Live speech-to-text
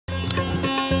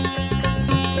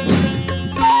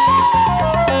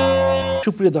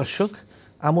সুপ্রিয় দর্শক,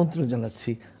 আমন্ত্রণ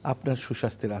জানাচ্ছি আপনার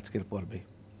সুস্বাস্থ্যের আজকের পর্বে।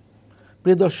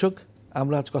 প্রিয় দর্শক,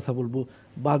 আমরা আজ কথা বলবো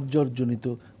বাতজ্বরজনিত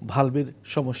ভালভের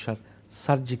সমস্যার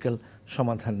সার্জিক্যাল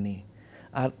সমাধান নিয়ে।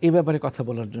 আর এ ব্যাপারে কথা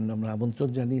বলার জন্য আমরা আমন্ত্রণ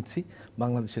জানিয়েছি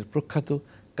বাংলাদেশের প্রখ্যাত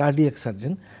cardiac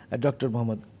surgeon doctor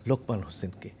Mohammad Lokman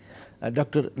হোসেনকে।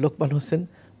 ডক্টর লোকমান হোসেন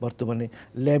বর্তমানে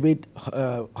ল্যাবেড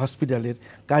হসপিটালের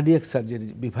কার্ডিয়াক সার্জারি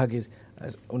বিভাগের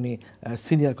উনি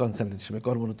সিনিয়র কনসালটেন্ট হিসেবে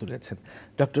কর্মরত রয়েছেন।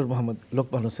 ডক্টর মোহাম্মদ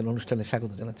লোকমান হোসেন, অনুষ্ঠানে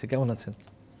স্বাগত জানাচ্ছি। কেমন আছেন?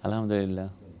 আলহামদুলিল্লাহ,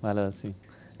 ভালো আছি।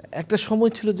 একটা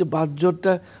সময় ছিল যে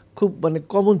বাতজ্বরটা খুব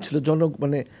কমন ছিল,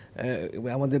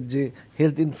 আমাদের যে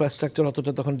হেলথ ইনফ্রাস্ট্রাকচার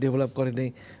অতটা তখন ডেভেলপ করে নেই,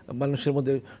 মানুষের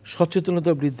মধ্যে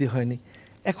সচেতনতা বৃদ্ধি হয়নি।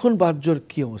 এখন বাতজ্বর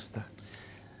কী অবস্থা?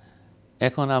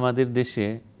 এখন আমাদের দেশে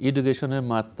এডুকেশনের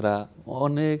মাত্রা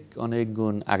অনেক অনেক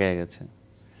গুণ আগে গেছে।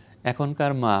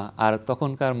 এখনকার মা আর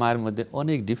তখনকার মায়ের মধ্যে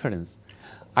অনেক ডিফারেন্স।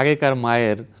 আগেকার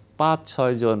মায়ের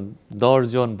 5-6 জন 10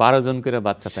 জন 12 জন করে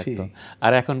বাচ্চা থাকতো,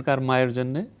 আর এখনকার মায়ের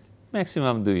জন্য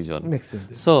maximum 2 John.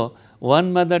 So one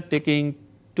mother taking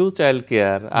 2 child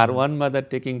care R one mother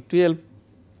taking 12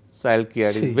 child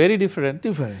care is very different.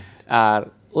 আর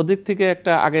ওদিক থেকে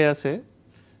একটা আগে আছে।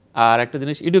 আর একটা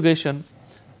জিনিস এডুকেশন,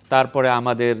 তারপরে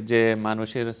আমাদের যে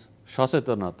মানুষের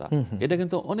সচেতনতা, এটা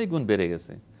কিন্তু অনেক গুণ বেড়ে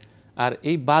গেছে। আর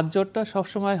এই বাতজ্বরটা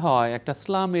সবসময় হয় একটা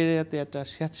স্লাম এরিয়াতে, একটা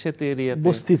স্যাঁতস্যাঁতে এরিয়াতে,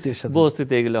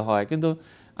 বস্তিতে এগুলো হয়। কিন্তু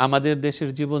আমাদের দেশের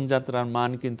জীবনযাত্রার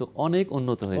মান কিন্তু অনেক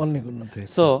উন্নত হয়েছে।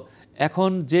 সো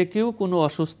এখন যে কেউ কোনো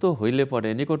অসুস্থ হইলে পরে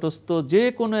নিকটস্থ যে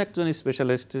কোনো একজন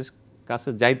স্পেশালিস্টের কাছে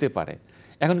যাইতে পারে।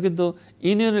 এখন কিন্তু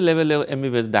ইউনিয়ন লেভেলেও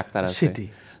এমবিবিএস ডাক্তার আছে।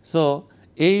 সো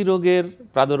এই রোগের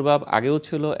প্রাদুর্ভাব আগেও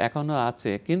ছিল, এখনও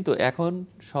আছে, কিন্তু এখন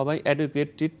সবাই অ্যাডুকেট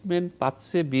ট্রিটমেন্ট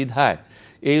পাচ্ছে বিধায়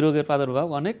এই রোগের প্রাদুর্ভাব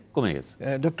অনেক কমে গেছে।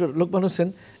 ডক্টর লোকমান হোসেন,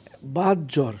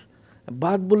 বাতজ্বর,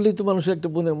 বাত বললেই তো মানুষ একটা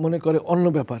মনে করে অন্য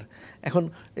ব্যাপার। এখন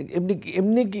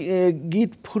এমনি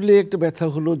গিট ফুলে একটা ব্যথা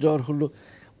হলো, জ্বর হলো,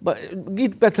 বা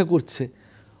গিট ব্যথা করছে,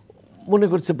 মনে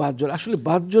করছে বাতজ্বর। আসলে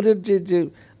বাতজ্বরের যে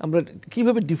আমরা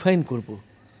কিভাবে ডিফাইন করব?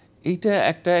 এইটা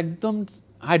একটা একদম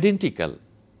আইডেন্টিক্যাল।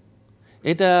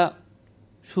 এটা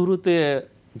শুরুতে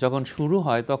যখন শুরু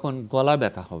হয় তখন গলা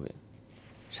ব্যথা হবে,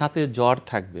 সাথে জ্বর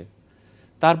থাকবে।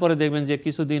 তারপরে দেখবেন যে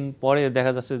কিছুদিন পরে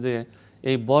দেখা যাচ্ছে যে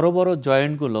এই বড় বড়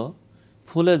জয়েন্টগুলো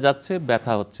ফুলে যাচ্ছে,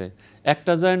 ব্যথা হচ্ছে,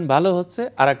 একটা জয়েন্ট ভালো হচ্ছে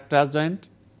আর একটা জয়েন্ট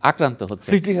আক্রান্ত হচ্ছে।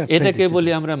 এটাকে বলি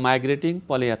আমরা মাইগ্রেটিং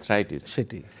পলিআর্থ্রাইটিস।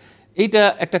 এইটা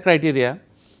একটা ক্রাইটেরিয়া।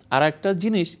 আর একটা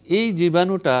জিনিস, এই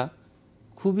জীবাণুটা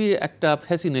খুবই একটা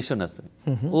ফ্যাসিনেশন আছে,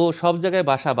 ও সব জায়গায়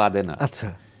বাসা বাঁধে না। আচ্ছা,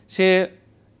 সে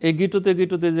এই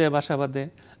গিটুতে যে বাসা বাঁধে,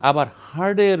 আবার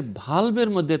হার্টের ভালভের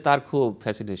মধ্যে তার খুব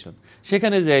ফ্যাসিনেশন,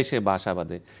 সেখানে যায় সে বাসা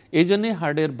বাঁধে। এই জন্যই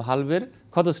হার্টের ভালভের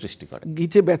ক্ষত সৃষ্টি করে।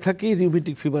 গিটে ব্যথাকে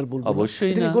রিউমেটিক ফিভার বলবো?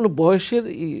 অবশ্যই না। কোনো বয়সের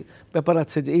ব্যাপার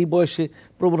আছে যে এই বয়সে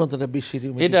প্রবণতাটা বেশি?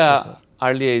 এটা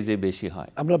আর্লি এজে বেশি হয়।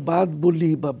 আমরা বাত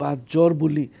বলি বা বাতজ্বর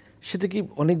বলি, সেটা কি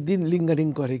অনেক দিন লিঙ্গারিং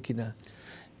করে কিনা?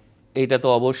 এইটা তো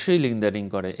অবশ্যই লিঙ্গারিং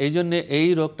করে। এই জন্যে এই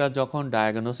রোগটা যখন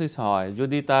ডায়াগনোসিস হয়,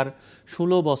 যদি তার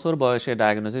 16 বছর বয়সে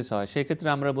ডায়াগনোসিস হয়, সেক্ষেত্রে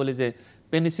আমরা বলি যে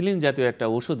পেনিসিলিন জাতীয় একটা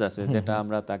ওষুধ আছে, যেটা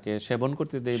আমরা তাকে সেবন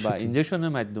করতে দেই বা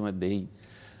ইনজেকশনের মাধ্যমে দেই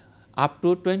আপ টু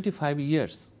 25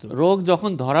 ইয়ার্স। রোগ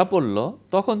যখন ধরা পড়লো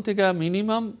তখন থেকে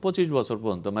মিনিমাম 25 বছর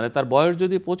পর্যন্ত, মানে তার বয়স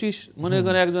যদি 25, মনে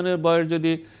করেন একজনের বয়স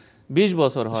যদি 20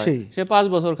 বছর হয়, সে 5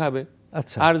 বছর খাবে।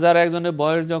 আর যার একজনের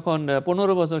বয়স যখন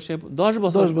 15 বছর, সে 10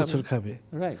 বছর খাবে।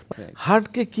 রাইট।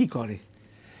 হার্টকে কি করে?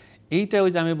 এইটা ওই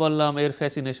যে আমি বললাম, এর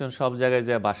ফ্যাসিনেশন সব জায়গায়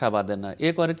যায় বাসা বাঁধে না। এ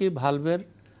করে কি, ভালভের,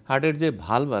 হার্টের যে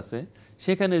ভালভ আছে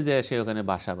সেখানে যায় সে ওখানে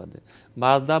বাসা বাঁধে।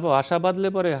 বাসা বাঁধলে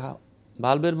পরে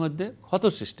ভালভের মধ্যে ক্ষত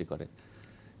সৃষ্টি করে।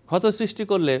 ক্ষত সৃষ্টি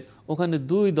করলে ওখানে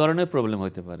 2 ধরনের প্রবলেম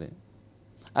হতে পারে।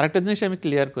 আর একটা জিনিস আমি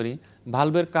ক্লিয়ার করি,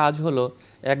 ভালভের কাজ হলো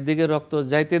একদিকে রক্ত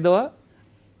যাইতে দেওয়া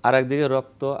আর একদিকে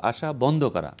রক্ত আসা বন্ধ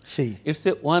করা। It's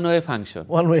a one way function.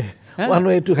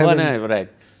 Right.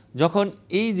 যখন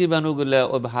এই জীবাণুগুলো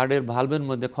ওই হার্টের ভালভের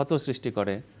মধ্যে ক্ষত সৃষ্টি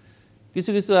করে, কিছু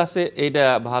কিছু আছে এইটা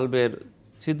ভালভের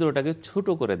ছিদ্রটাকে ছোট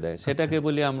করে দেয়, সেটাকে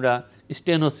বলি আমরা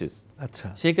স্টেনোসিস। আচ্ছা,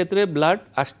 সেই ক্ষেত্রে ব্লাড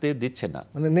আসতে দিচ্ছে না,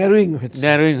 মানে ন্যারোয়িং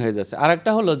হয়ে যাচ্ছে। আর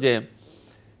একটা হলো যে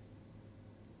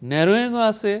ন্যারোয়িংও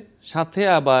আছে, সাথে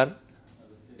আবার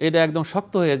এটা একদম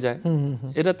শক্ত হয়ে যায়।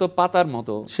 এটা তো পাতার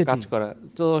মতো কাজ করা।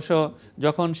 তো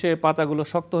যখন সে পাতাগুলো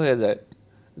শক্ত হয়ে যায়,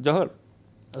 যখন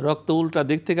রক্ত উল্টা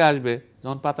দিক থেকে আসবে,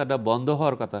 যখন পাতাটা বন্ধ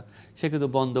হওয়ার কথা, সে কিন্তু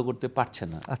বন্ধ করতে পারছে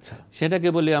না। আচ্ছা, সেটাকে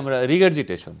বলি আমরা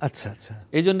রিগার্জিটেশন। আচ্ছা আচ্ছা।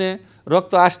 এই জন্যে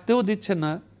রক্ত আসতেও দিচ্ছে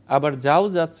না, আবার যাও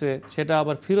যাচ্ছে সেটা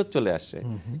আবার ফেরত চলে আসছে।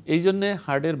 এই জন্যে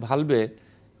হার্টের ভালভে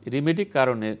রিমেটিক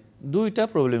কারণে 2টা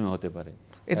প্রবলেম হতে পারে।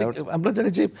 এটা আমরা জানি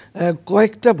যে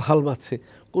কয়েকটা ভালভ আছে,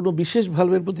 কোনো বিশেষ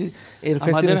ভালভের প্রতি এর আমাদের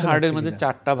ফ্যাসিনেশন হার্টের মধ্যে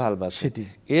 4টা ভালভ আছে,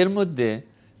 এর মধ্যে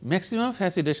ম্যাক্সিমাম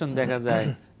ফ্যাসিনেশন দেখা যায়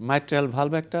মাইট্রাল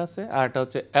ভালভ একটা আছে, আর একটা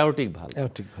হচ্ছে অ্যাওর্টিক ভালভ।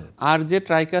 আর যে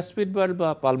ট্রাইকাসপিড ভালভ বা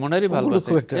পালমোনারি ভালভ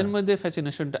আছে এর মধ্যে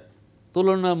ফ্যাসিনেশনটা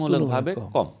তুলনামূলকভাবে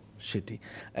কম। সেটি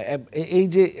এই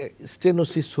যে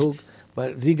স্টেনোসিস হোক বা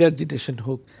রিগার্জিটেশন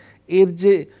হোক, এর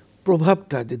যে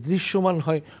প্রভাবটা যে দৃশ্যমান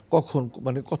হয় কখন,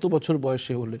 মানে কত বছর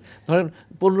বয়সে হলে, ধরেন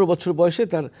 15 বছর বয়সে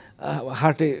তার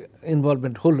হার্টে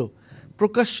ইনভলভমেন্ট হলো,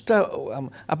 প্রকাশটা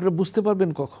আপনারা বুঝতে পারবেন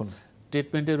কখন?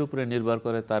 ট্রিটমেন্টের উপরে নির্ভর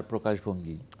করে তার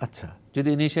প্রকাশভঙ্গি। আচ্ছা, যদি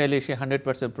ইনিশিয়ালি সে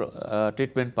 100%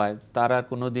 ট্রিটমেন্ট পায়, তার আর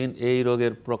কোনোদিন এই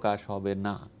রোগের প্রকাশ হবে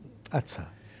না। আচ্ছা,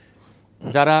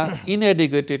 যারা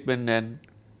ইনঅ্যাডিকুয়েট ট্রিটমেন্ট নেন,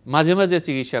 মাঝে মাঝে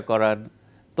চিকিৎসা করান,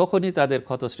 তখনই তাদের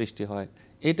ক্ষত সৃষ্টি হয়।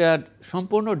 এটা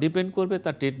সম্পূর্ণ ডিপেন্ড করবে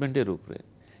তার ট্রিটমেন্টের উপরে।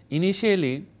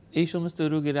 ইনিশিয়ালি এই সমস্ত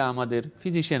রোগীরা আমাদের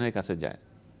ফিজিশিয়ানের কাছে যায়,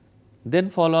 দেন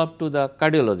follow up to the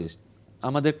cardiologist.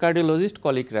 আমাদের কার্ডিওলজিস্ট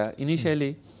কলিগরা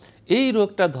ইনিশিয়ালি এই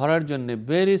রোগটা ধরার জন্য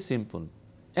ভেরি সিম্পল,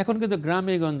 এখন কিন্তু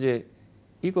গ্রামে গঞ্জে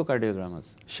ইকোকার্ডিওগ্রাম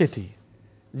আছে, সেটি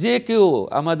যে কেউ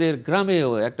আমাদের গ্রামেও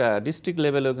একটা ডিস্ট্রিক্ট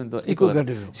লেভেলেও কিন্তু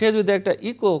সে যদি একটা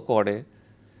ইকো করে,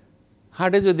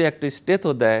 হার্টে যদি একটা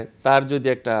স্টেথো দেয়, তার যদি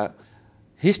একটা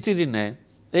হিস্ট্রি নেয়,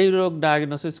 এই রোগ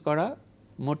ডায়াগনোসিস করা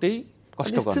মোটেই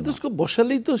কষ্টকর না।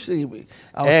 বসালেই তো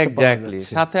এক্স্যাক্টলি,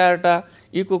 সাথে একটা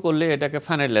ইকো করলে এটাকে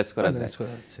ফাইনালাইজ করা যায়।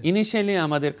 ইনিশিয়ালি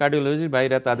আমাদের কার্ডিওলজির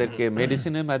বাইরে তাদেরকে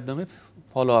মেডিসিনের মাধ্যমে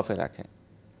ফলো আপে রাখে।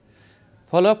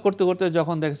 ফলো আপ করতে করতে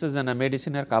যখন দেখছে যে না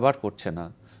মেডিসিন আর কাভার করছে না,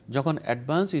 যখন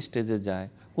অ্যাডভান্স স্টেজে যায়,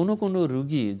 কোনো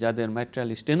রুগী যাদের মাইট্রাল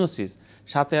স্টেনোসিস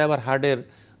সাথে আবার হার্টের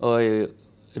ওই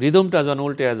রিদমটা যখন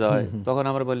উল্টে যায়, তখন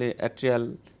আমরা বলি অ্যাট্রিয়াল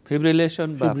ফিব্রিলেশন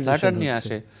বা ফ্ল্যাটার নিয়ে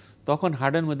আসে, তখন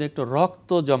হার্টের মধ্যে একটু রক্ত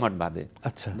জমাট বাঁধে।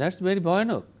 আচ্ছা, দ্যাটস ভেরি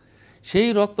ভয়ানক। সেই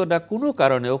রক্তটা কোনো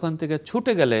কারণে ওখান থেকে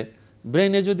ছুটে গেলে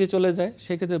ব্রেনে যদি চলে যায়,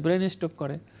 সেক্ষেত্রে ব্রেন স্ট্রোক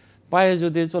করে। পায়ে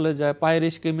যদি চলে যায়, পায়ের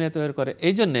ইস্কেমিয়া তৈরি করে।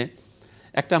 এই জন্যে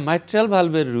একটা মাইট্রাল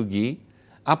ভালভের রুগী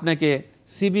আপনাকে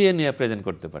সিবিএ নিয়ে প্রেজেন্ট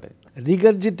করতে পারে।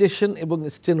 রিগার্জিটেশন এবং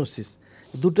স্টেনোসিস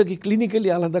দুটো কি ক্লিনিক্যালি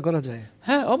আলাদা করা যায়?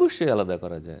 হ্যাঁ, অবশ্যই আলাদা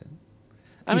করা যায়।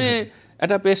 আমি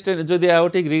একটা পেশেন্ট যদি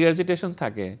অ্যাওর্টিক রিগার্জিটেশন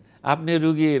থাকে, আপনি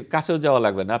রুগীর কাছেও যাওয়া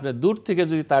লাগবে না, আপনি দূর থেকে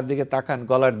যদি তার দিকে তাকান,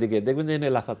 গলার দিকে, দেখবেন যে এনে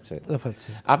লাফাচ্ছে।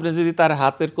 আপনি যদি তার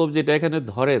হাতের কবজিটা এখানে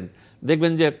ধরেন,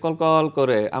 দেখবেন যে কলকল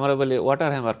করে, আমরা বলি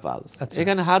ওয়াটার হ্যামার পালস।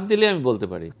 এখানে হাত দিলে আমি বলতে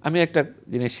পারি। আমি একটা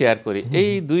জিনিস শেয়ার করি। এই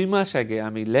 2 মাস আগে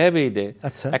আমি ল্যাব এইডে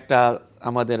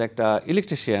আমাদের একটা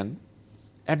ইলেকট্রিশিয়ান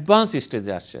অ্যাডভান্স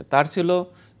স্টেজে আসছে, তার ছিল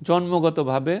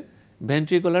জন্মগতভাবে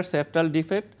ventricular septal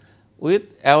defect with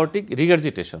aortic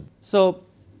regurgitation. So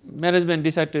management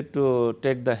decided to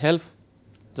take the help.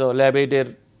 So lab aid-এর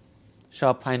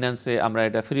সব ফাইন্যান্সে আমরা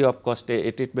এটা ফ্রি অফ কস্টে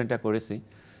এই ট্রিটমেন্টটা করেছি।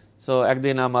 সো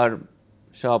একদিন আমার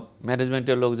সব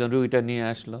ম্যানেজমেন্টের লোকজন রুগীটা নিয়ে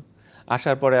আসলো।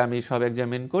 আসার পরে আমি সব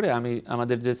এক্সামিন করে আমি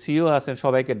আমাদের যে সিইও আছেন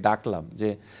সবাইকে ডাকলাম যে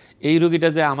এই রুগীটা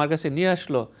যে আমার কাছে নিয়ে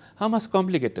আসলো, হাউ মাচ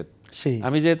কমপ্লিকেটেড,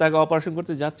 আমি যে তাকে অপারেশন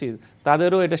করতে যাচ্ছি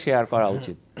তাদেরও এটা শেয়ার করা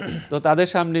উচিত। তো তাদের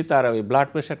সামনে তার ওই ব্লাড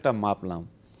প্রেশারটা মাপলাম,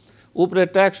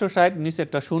 উপরেরটা 160,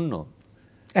 নিচেরটা 0,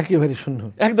 একেবারে শূন্য,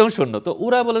 একদম শূন্য। তো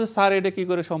ওরা বলে স্যার এটা কি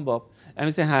করে সম্ভব? আমি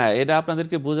বলছি হ্যাঁ, এটা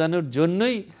আপনাদেরকে বোঝানোর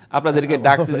জন্যই আপনাদেরকে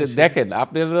ডাকছি যে দেখেন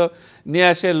আপনারা তো নিয়ে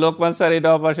আসে লোকমান স্যার এটা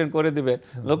অপারেশন করে দিবে।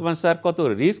 লোকমান স্যার কত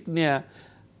রিস্ক নিয়ে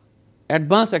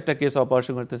অ্যাডভান্স একটা কেস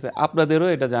অপারেশন করতেছে, আপনাদেরও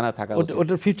এটা জানা থাকা উচিত।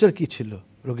 ওটার ফিউচার কি ছিল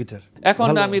রোগীটার? এখন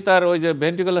আমি তার ওই যে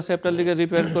ভেন্ট্রিকুলার সেপ্টাল লিগে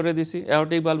রিপেয়ার করে দিছি,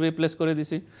 অ্যাওর্টিক ভালভ রিপ্লেস করে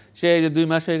দিছি, সে এই যে 2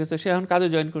 মাস হয়ে গেছে, সে এখন কাজে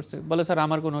জয়েন করছে, বলে স্যার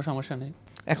আমার কোনো সমস্যা নেই।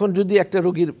 এখন যদি একটা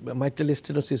রোগীর মাইট্রাল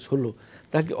স্টেনোসিস হলো,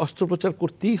 তাকে অস্ত্রোপচার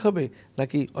করতেই হবে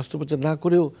নাকি অস্ত্রোপচার না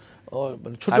করেও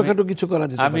ছোটখাটো কিছু করা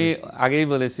যেতে পারে? আমি আগেই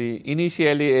বলেছি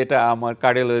ইনিশিয়ালি এটা আমার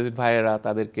কার্ডিওলজিস্ট ভাইয়েরা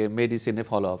তাদেরকে মেডিসিনে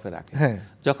ফলো আপে রাখে।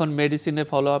 যখন মেডিসিনে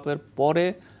ফলো আপের পরে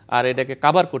আর এটাকে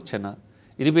কাভার করছে না,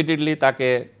 রিপিটেডলি তাকে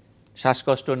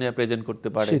শ্বাসকষ্ট নিয়ে প্রেজেন্ট করতে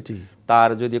পারে, তার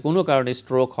যদি কোনো কারণে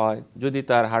স্ট্রোক হয়, যদি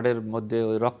তার হার্টের মধ্যে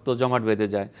ওই রক্ত জমাট বেঁধে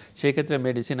যায়, সেই ক্ষেত্রে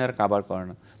মেডিসিন আর কাভার করে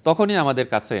না, তখনই আমাদের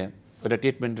কাছে ওটা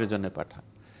ট্রিটমেন্টের জন্য পাঠায়।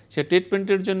 সে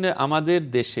ট্রিটমেন্টের জন্য আমাদের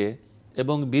দেশে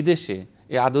এবং বিদেশে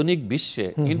এই আধুনিক বিশ্বে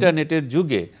ইন্টারনেটের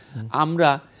যুগে আমরা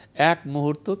এক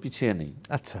মুহূর্ত পিছিয়ে নেই।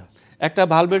 আচ্ছা, একটা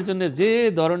ভালভের জন্য যে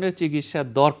ধরনের চিকিৎসা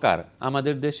দরকার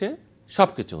আমাদের দেশে সব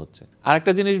কিছু হচ্ছে। আর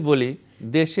একটা জিনিস বলি,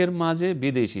 দেশের মাঝে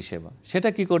বিদেশি সেবা। সেটা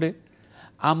কি করে?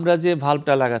 আমরা যে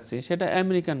ভালভটা লাগাচ্ছি সেটা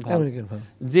আমেরিকান ভালভ,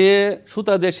 যে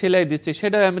সুতা দিয়ে সেলাই দিচ্ছে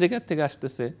সেটা আমেরিকার থেকে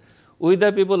আসতেছে, we the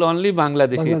people only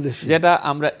Bangladeshi, যেটা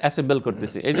আমরা অ্যাসেম্বল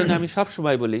করতেছি। এই জন্য আমি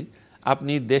সবসময় বলি,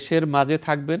 আপনি দেশের মাঝে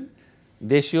থাকবেন,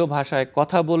 দেশীয় ভাষায়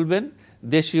কথা বলবেন,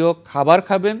 দেশীয় খাবার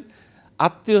খাবেন,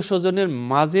 আত্মীয় স্বজনের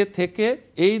মাঝে থেকে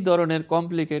এই ধরনের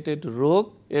কমপ্লিকেটেড রোগ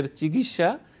এর চিকিৎসা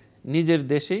নিজের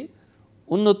দেশেই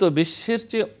উন্নত বিশ্বের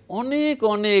চেয়ে অনেক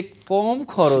অনেক কম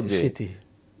খরচে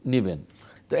নেবেন।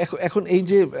 তো এখন এই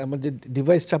যে আমাদের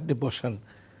ডিভাইসটা আপনি বসান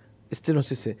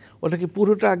স্টেনোসিসে, ওটা কি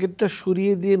পুরোটা আগেরটা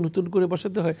সরিয়ে দিয়ে নতুন করে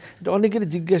বসাতে হয়? এটা অনেকের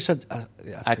জিজ্ঞাসা আছে।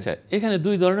 আচ্ছা, এখানে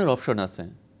দুই ধরনের অপশন আছে।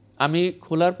 আমি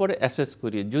খোলার পরে অ্যাসেস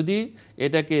করি, যদি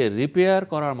এটাকে রিপেয়ার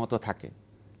করার মতো থাকে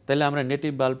তাহলে আমরা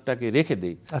নেটিভ বাল্বটাকে রেখে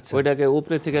দিই। ওইটাকে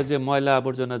উপরে থেকে যে ময়লা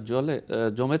আবর্জনা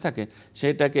জমে থাকে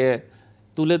সেটাকে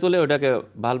তুলে তুলে ওটাকে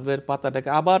বাল্বের পাতাটাকে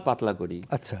আবার পাতলা করি,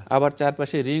 আবার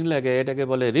চারপাশে রিং লাগে, এটাকে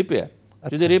বলে রিপেয়ার।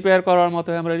 যদি রিপেয়ার করার মতো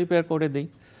হয় আমরা রিপেয়ার করে দিই।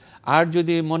 আর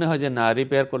যদি মনে হয় যে না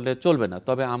রিপেয়ার করলে চলবে না,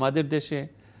 তবে আমাদের দেশে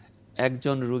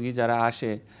একজন রুগী যারা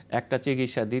আসে একটা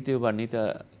চিকিৎসা দ্বিতীয়বার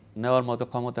নেওয়ার মতো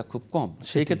ক্ষমতা খুব কম।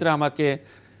 সেই ক্ষেত্রে আমাকে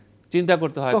চিন্তা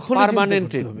করতে হয় পার্মানেন্ট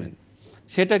ট্রিটমেন্ট।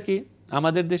 সেটা কি,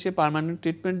 আমাদের দেশে পার্মানেন্ট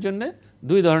ট্রিটমেন্ট জন্য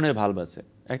দুই ধরনের ভাল্ব আছে,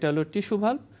 একটা হলো টিস্যু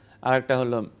ভাল্ব আর একটা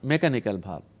হলো মেকানিক্যাল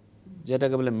ভাল্ব,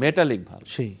 যেটাকে বলে মেটালিক ভাল্ব।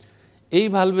 এই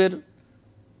ভাল্বের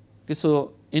কিছু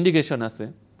ইন্ডিকেশন আছে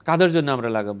কাদের জন্য আমরা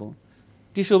লাগাবো।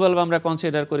 টিস্যু ভাল্ব আমরা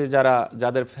কনসিডার করি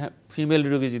যাদের ফিমেল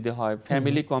রোগী যদি হয়,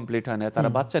 ফ্যামিলি কমপ্লিট হয় না, তারা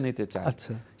বাচ্চা নিতে চায়,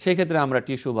 সেই ক্ষেত্রে আমরা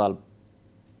টিস্যু ভাল্ব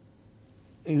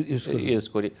ইউজ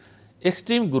করি।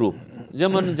 এক্সট্রিম গ্রুপ,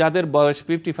 যেমন যাদের বয়স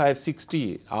 55-60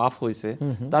 আপ হয়েছে,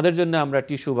 তাদের জন্য আমরা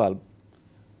টিস্যু ভাল্ব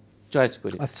চয়েস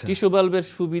করি। টিস্যু ভাল্বের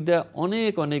সুবিধা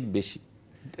অনেক অনেক বেশি।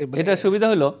 এটা সুবিধা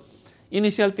হলো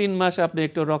ইনিশিয়াল 3 মাস আপনি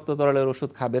একটু রক্ত তরলের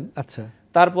ওষুধ খাবেন,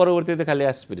 তার পরবর্তীতে খালি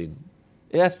অ্যাসপিরিন।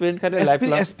 অ্যাসপিরিন খেলে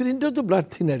অ্যাসপিরিনটাও তো ব্লাড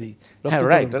থিনারি। হ্যাঁ,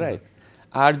 রাইট।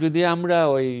 আর যদি আমরা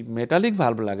ওই মেটালিক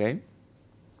ভাল্ব লাগাই,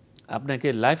 আপনাকে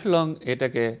লাইফ লং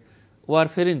এটাকে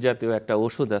ওয়ারফেরিন জাতীয় একটা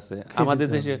ওষুধ আছে আমাদের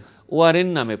দেশে, ওয়ারেন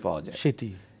নামে পাওয়া যায়।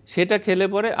 সেটা খেলে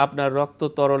পরে আপনার রক্ত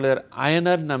তরলের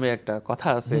আয়নার নামে একটা কথা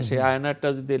আছে, সেই আয়নারটা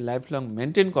যদি লাইফ লং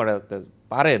মেনটেন করাতে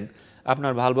পারেন,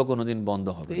 আপনার ভাল্ব কোনোদিন বন্ধ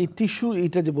হবে। এই টিস্যু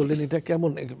এটা যে বললেন, এটা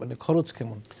কেমন, মানে খরচ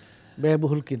কেমন,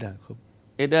 ব্যয়বহুল কিনা? খুব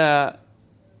এটা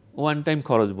ওয়ান টাইম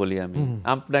খরচ বলি আমি।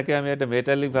 আপনাকে আমি একটা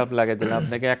মেটালিক ভাল্ব লাগাই দিলাম,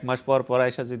 আপনাকে 1 মাস পর পর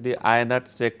এসে যদি আয়নার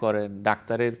চেক করেন,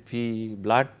 ডাক্তারের ফি,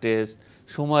 ব্লাড টেস্ট,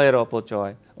 সময়ের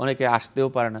অপচয়, অনেকে আসতেও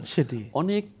পারে না,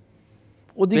 অনেক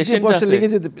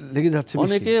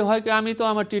অনেকে হয় কি আমি তো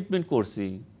আমার ট্রিটমেন্ট করছি,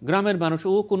 গ্রামের মানুষ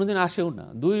ও কোনোদিন আসেও না,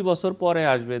 2 বছর পরে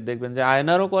আসবে, দেখবেন যে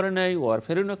আয়নারও করে নাই,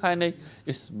 ওয়ারফেরিনও খায় নাই,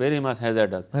 ইটস ভেরি মাচ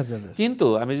হ্যাজার্ডাস। কিন্তু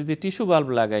আমি যদি টিস্যু ভাল্ব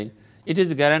লাগাই, ইট ইজ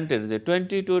গ্যারান্টেড যে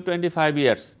 20 to 25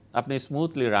 ইয়ার্স আপনি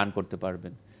স্মুথলি রান করতে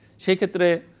পারবেন। সেই ক্ষেত্রে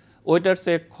ওইটার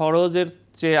চেয়ে খরচের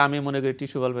চেয়ে আমি মনে করি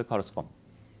টিস্যু ভাল্বের খরচ কম।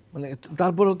 মানে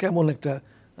তারপরেও কেমন একটা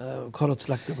খরচ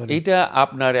লাগতে পারে? এটা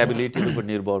আপনার অ্যাবিলিটির উপর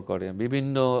নির্ভর করে।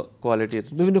 বিভিন্ন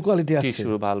কোয়ালিটি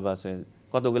টিস্যু ভাল্ব আছে,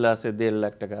 কতগুলো আছে 1.5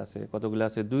 লাখ টাকা আছে, কতগুলো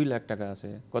আছে 2 লাখ টাকা আছে,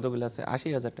 কতগুলো আছে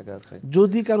 80,000 টাকা আছে।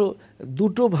 যদি কারো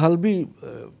দুটো ভাল্বই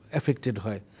এফেক্টেড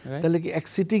হয়, তাহলে কি এক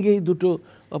সিটিংয়েই দুটো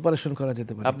অপারেশন করা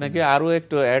যেতে পারে? আপনাকে আরো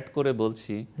একটু অ্যাড করে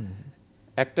বলছি,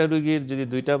 একটা রোগীর যদি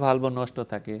 2টা ভাল্ব নষ্ট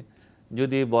থাকে,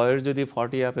 যদি বয়স যদি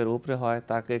 40 আপের উপরে হয়,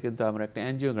 তাকে কিন্তু আমরা একটা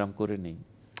অ্যাঞ্জিওগ্রাম করে নিই।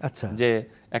 যে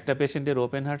একটা পেশেন্টের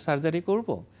ওপেন হার্ট সার্জারি করব,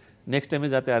 নেক্সট টাইমে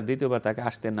যাতে আর দ্বিতীয়বার তাকে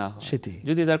আসতে না হয়।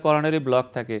 যদি তার করোনারি ব্লক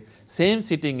থাকে, সেম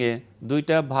সিটিংয়ে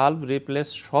 2টা ভাল্ব রিপ্লেস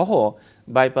সহ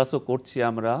বাইপাসও করছি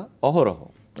আমরা অহরহ,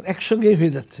 একসঙ্গেই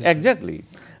হয়ে যাচ্ছে। এক্স্যাক্টলি।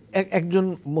 একজন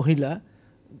মহিলা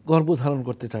গর্ভধারণ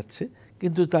করতে চাচ্ছে,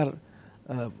 কিন্তু তার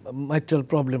মাইট্রাল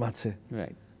প্রবলেম আছে,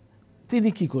 তিনি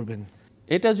কি করবেন?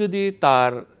 এটা যদি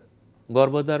তার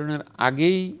গর্ভধারণের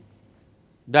আগেই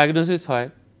ডায়াগনোসিস হয়,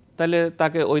 তাহলে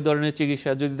তাকে ওই ধরনের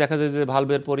চিকিৎসা, যদি দেখা যায় যে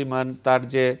ভাল্বের পরিমাণ, তার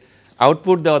যে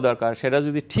আউটপুট দেওয়া দরকার সেটা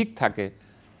যদি ঠিক থাকে,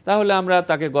 তাহলে আমরা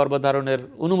তাকে গর্ভধারণের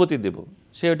অনুমতি দেব,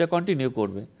 সে ওটা কন্টিনিউ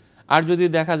করবে। আর যদি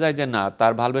দেখা যায় যে না,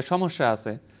 তার ভাল্বের সমস্যা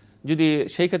আছে, যদি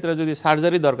সেই ক্ষেত্রে যদি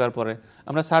সার্জারি দরকার পড়ে,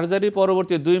 আমরা সার্জারি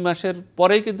পরবর্তী 2 মাসের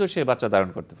পরেই কিন্তু সে বাচ্চা ধারণ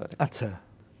করতে পারে। আচ্ছা,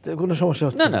 কোনো সমস্যা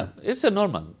হচ্ছে না? It's a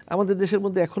normal. আমাদের দেশের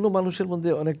মধ্যে এখনো মানুষের মধ্যে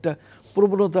অনেকটা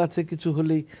প্রবণতা আছে কিছু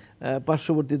হলেই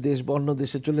পার্শ্ববর্তী দেশ বা অন্য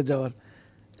দেশে চলে যাওয়ার।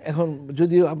 এখন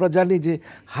যদিও আমরা জানি যে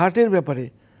হার্টের ব্যাপারে,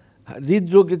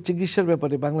 হৃদরোগের চিকিৎসার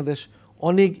ব্যাপারে বাংলাদেশ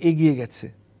অনেক এগিয়ে গেছে।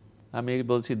 আমি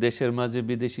বলছি দেশের মাঝে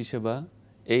বিদেশি সেবা।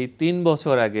 এই 3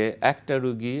 বছর আগে একটা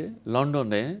রোগী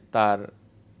লন্ডনে, তার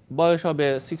বয়স হবে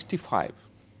 65,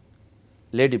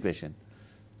 লেডি পেশেন্ট,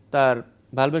 তার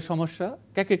ভালভের সমস্যা,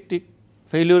 ক্যাকেকটিক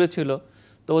ফেইলিউরে ছিল।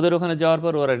 তো ওদের ওখানে যাওয়ার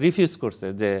পর ওরা রিফিউজ করছে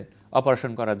যে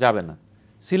অপারেশন করা যাবে না।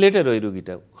 সিলেটের ওই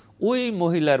রোগীটা, ওই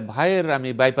মহিলার ভাইয়ের আমি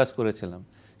বাইপাস করেছিলাম,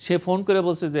 সে ফোন করে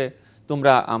বলছে যে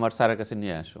তোমরা আমার স্যারের কাছে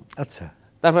নিয়ে আসো। আচ্ছা,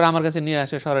 তারপর আমার কাছে নিয়ে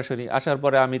আসে সরাসরি। আসার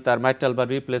পরে আমি তার মাইট্রাল বার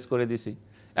রিপ্লেস করে দিছি।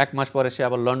 1 মাস পরে সে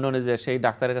আবার লন্ডনে যে সেই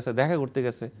ডাক্তারের কাছে দেখা করতে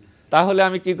গেছে। তাহলে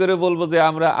আমি কি করে বলবো যে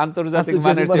আমরা আন্তর্জাতিক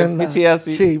মানের চেয়ে পিছিয়ে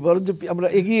আছি? সেই বরঞ্চ আমরা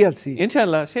এগিয়ে আছি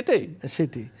ইনশাআল্লাহ। সেটাই।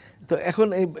 তো এখন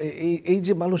এই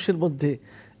যে মানুষের মধ্যে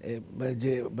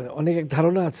যে মানে অনেক এক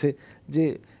ধারণা আছে যে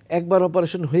একবার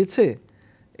অপারেশন হয়েছে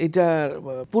এটা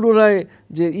পুনরায়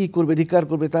যে করবে রিকার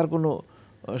করবে তার কোনো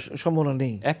সম্ভাবনা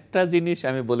নেই। একটা জিনিস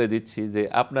আমি বলে দিচ্ছি যে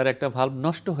আপনার একটা ভালভ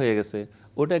নষ্ট হয়ে গেছে,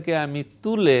 ওটাকে আমি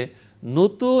তুলে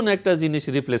নতুন একটা জিনিস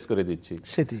রিপ্লেস করে দিচ্ছি।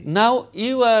 সেটি now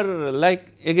you R like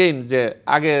again, যে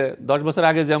আগে 10 বছর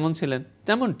আগে যেমন ছিলেন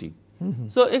তেমনটি।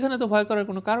 সো এখানে তো ভয় করার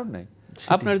কোনো কারণ নাই।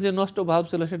 আপনার যে নষ্ট ভালভ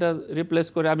ছিল সেটা রিপ্লেস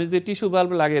করে আমি যদি টিস্যু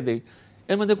ভালভ লাগিয়ে দিই,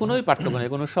 এর মধ্যে কোনোই পার্থক্য নেই,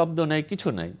 কোনো শব্দ নেই, কিছু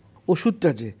নাই। ওষুধটা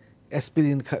যে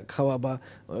অ্যাসপিরিন খাওয়া বা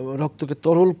রক্তকে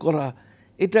তরল করা,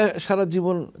 এটা সারা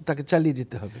জীবন তাকে চালিয়ে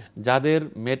যেতে হবে। যাদের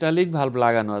মেটালিক ভালভ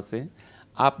লাগানো আছে,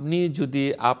 আপনি যদি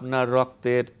আপনার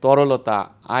রক্তের তরলতা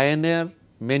আয়নের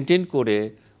মেনটেন করে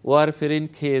ওয়ারফেরিন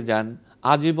খেয়ে যান,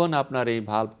 আজীবন আপনার এই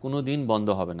ভালভ কোনো দিন বন্ধ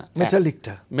হবে না,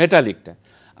 মেটালিকটা।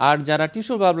 আর যারা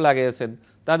টিস্যু ভালভ লাগিয়েছেন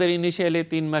তাদের ইনিশিয়ালি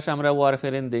 3 মাস আমরা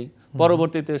ওয়ারফেরিন দিই,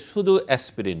 পরবর্তীতে শুধু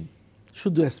অ্যাসপিরিন।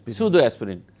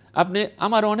 আপনি,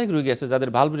 আমার অনেক রোগী আছে যাদের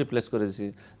ভালভ রিপ্লেস করেছি,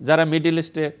 যারা মিডল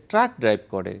ইস্টে ট্রাক ড্রাইভ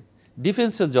করে,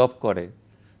 ডিফেন্সে জব করে।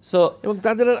 সো এবং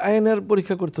তাদের আর আয়নার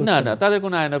পরীক্ষা করতে হচ্ছে না, তাদের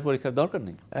কোনো আয়নার পরীক্ষার দরকার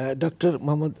নেই। ডক্টর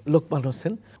মোহাম্মদ লোকমান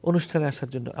হোসেন, অনুষ্ঠানে আসার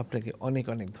জন্য আপনাকে অনেক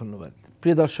অনেক ধন্যবাদ।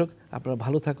 প্রিয় দর্শক, আপনারা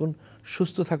ভালো থাকুন,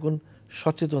 সুস্থ থাকুন,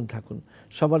 সচেতন থাকুন।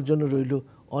 সবার জন্য রইল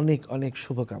অনেক অনেক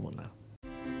শুভকামনা।